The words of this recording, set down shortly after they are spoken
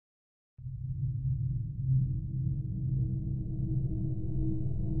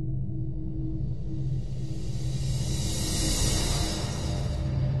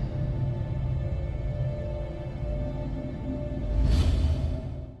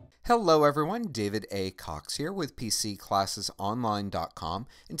Hello everyone, David A. Cox here with PCClassesOnline.com,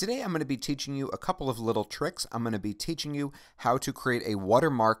 and today I'm going to be teaching you a couple of little tricks. I'm going to be teaching you how to create a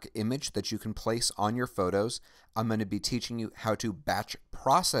watermark image that you can place on your photos. I'm going to be teaching you how to batch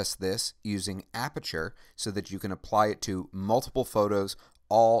process this using Aperture so that you can apply it to multiple photos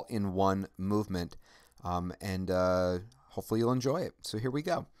all in one movement, and hopefully you'll enjoy it. So here we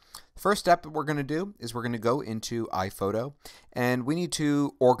go. First step that we're going to do is we're going to go into iPhoto, and we need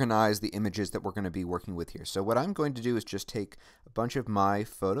to organize the images that we're going to be working with here. So what I'm going to do is just take a bunch of my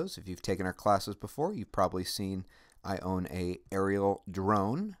photos. If you've taken our classes before, you've probably seen I own a aerial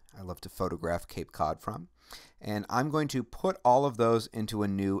drone I love to photograph Cape Cod from. And I'm going to put all of those into a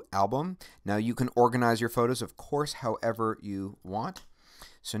new album. Now you can organize your photos, of course, however you want.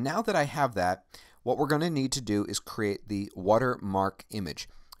 So now that I have that, what we're going to need to do is create the watermark image.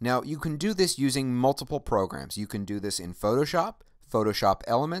 Now, you can do this using multiple programs. You can do this in Photoshop, Photoshop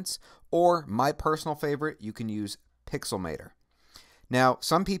Elements, or my personal favorite, you can use Pixelmator. Now,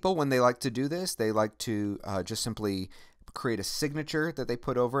 some people, when they like to do this, they like to just simply create a signature that they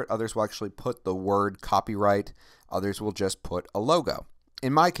put over it. Others will actually put the word copyright. Others will just put a logo.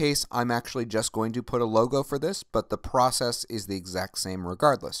 In my case, I'm actually just going to put a logo for this, but the process is the exact same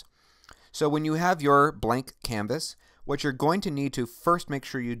regardless. So when you have your blank canvas, what you're going to need to first make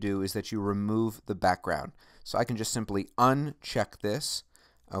sure you do is that you remove the background. So I can just simply uncheck this,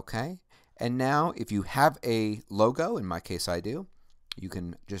 okay? And now if you have a logo, in my case I do, you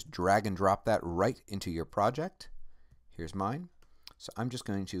can just drag and drop that right into your project. Here's mine. So I'm just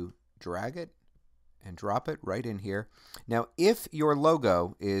going to drag it and drop it right in here. Now if your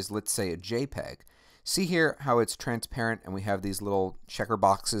logo is, let's say, a JPEG, see here how it's transparent and we have these little checker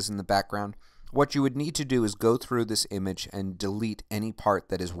boxes in the background? What you would need to do is go through this image and delete any part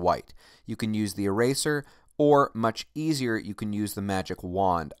that is white. You can use the eraser, or much easier, you can use the magic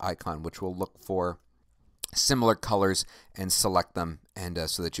wand icon, which will look for similar colors and select them, and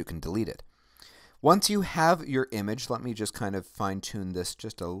so that you can delete it. Once you have your image, let me just kind of fine-tune this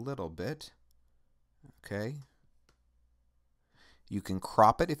just a little bit. Okay. You can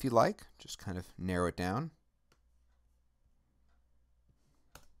crop it if you like, just kind of narrow it down.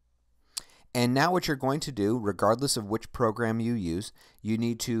 And now what you're going to do, regardless of which program you use, you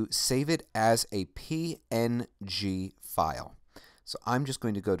need to save it as a PNG file. So I'm just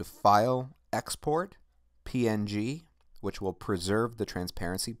going to go to File, Export, PNG, which will preserve the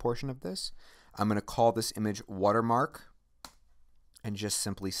transparency portion of this. I'm going to call this image Watermark and just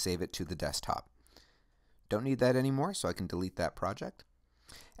simply save it to the desktop. Don't need that anymore, so I can delete that project.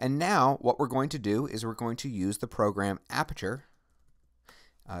 And now what we're going to do is we're going to use the program Aperture.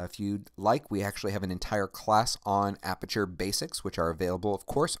 If you'd like, we actually have an entire class on Aperture Basics, which are available, of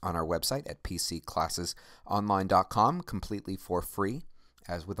course, on our website at PCClassesOnline.com, completely for free,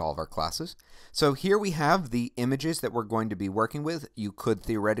 as with all of our classes. So here we have the images that we're going to be working with. You could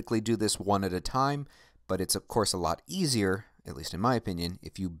theoretically do this one at a time, but it's, of course, a lot easier, at least in my opinion,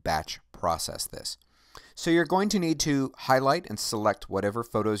 if you batch process this. So you're going to need to highlight and select whatever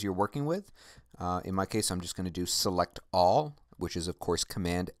photos you're working with. In my case, I'm just going to do Select All, which is, of course,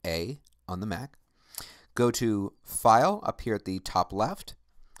 Command A on the Mac. Go to File up here at the top left,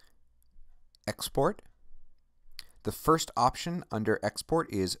 Export. The first option under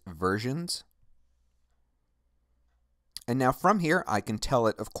Export is Versions. And now from here, I can tell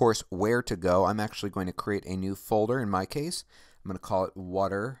it, of course, where to go. I'm actually going to create a new folder in my case. I'm going to call it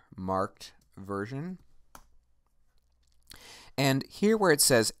Watermarked Version. And here where it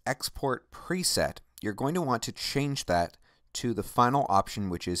says Export Preset, you're going to want to change that to the final option,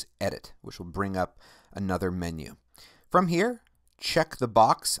 which is Edit, which will bring up another menu. From here, check the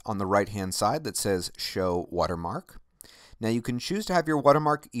box on the right-hand side that says Show Watermark. Now you can choose to have your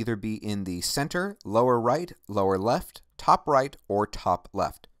watermark either be in the center, lower right, lower left, top right, or top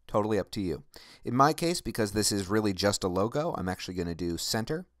left. Totally up to you. In my case, because this is really just a logo, I'm actually going to do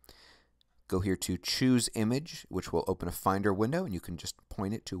center. Go here to Choose Image, which will open a Finder window, and you can just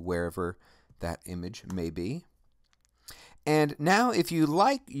point it to wherever that image may be. And now, if you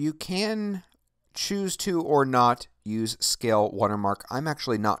like, you can choose to or not use Scale Watermark. I'm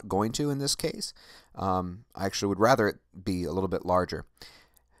actually not going to in this case. I actually would rather it be a little bit larger.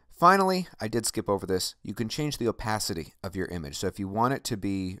 Finally, I did skip over this. You can change the opacity of your image. So if you want it to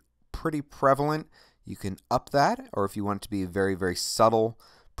be pretty prevalent, you can up that. Or if you want it to be a very, very subtle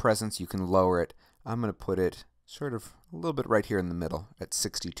presence, you can lower it. I'm going to put it sort of a little bit right here in the middle at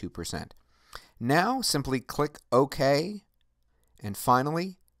 62%. Now, simply click OK. And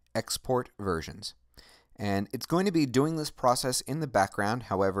finally, Export Versions. And it's going to be doing this process in the background.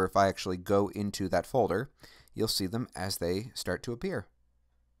 However, if I actually go into that folder, you'll see them as they start to appear.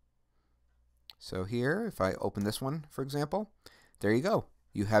 So here, if I open this one, for example, there you go.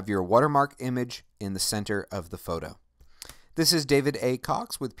 You have your watermark image in the center of the photo. This is David A.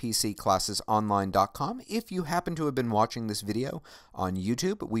 Cox with PCClassesOnline.com. If you happen to have been watching this video on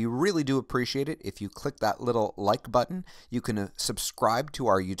YouTube, we really do appreciate it if you click that little like button. You can subscribe to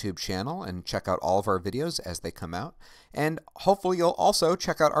our YouTube channel and check out all of our videos as they come out. And hopefully you'll also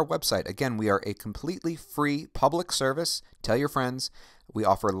check out our website. Again, we are a completely free public service. Tell your friends. We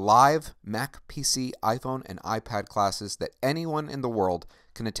offer live Mac, PC, iPhone, and iPad classes that anyone in the world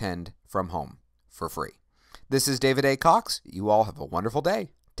can attend from home for free. This is David A. Cox. You all have a wonderful day.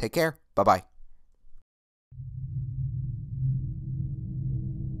 Take care. Bye-bye.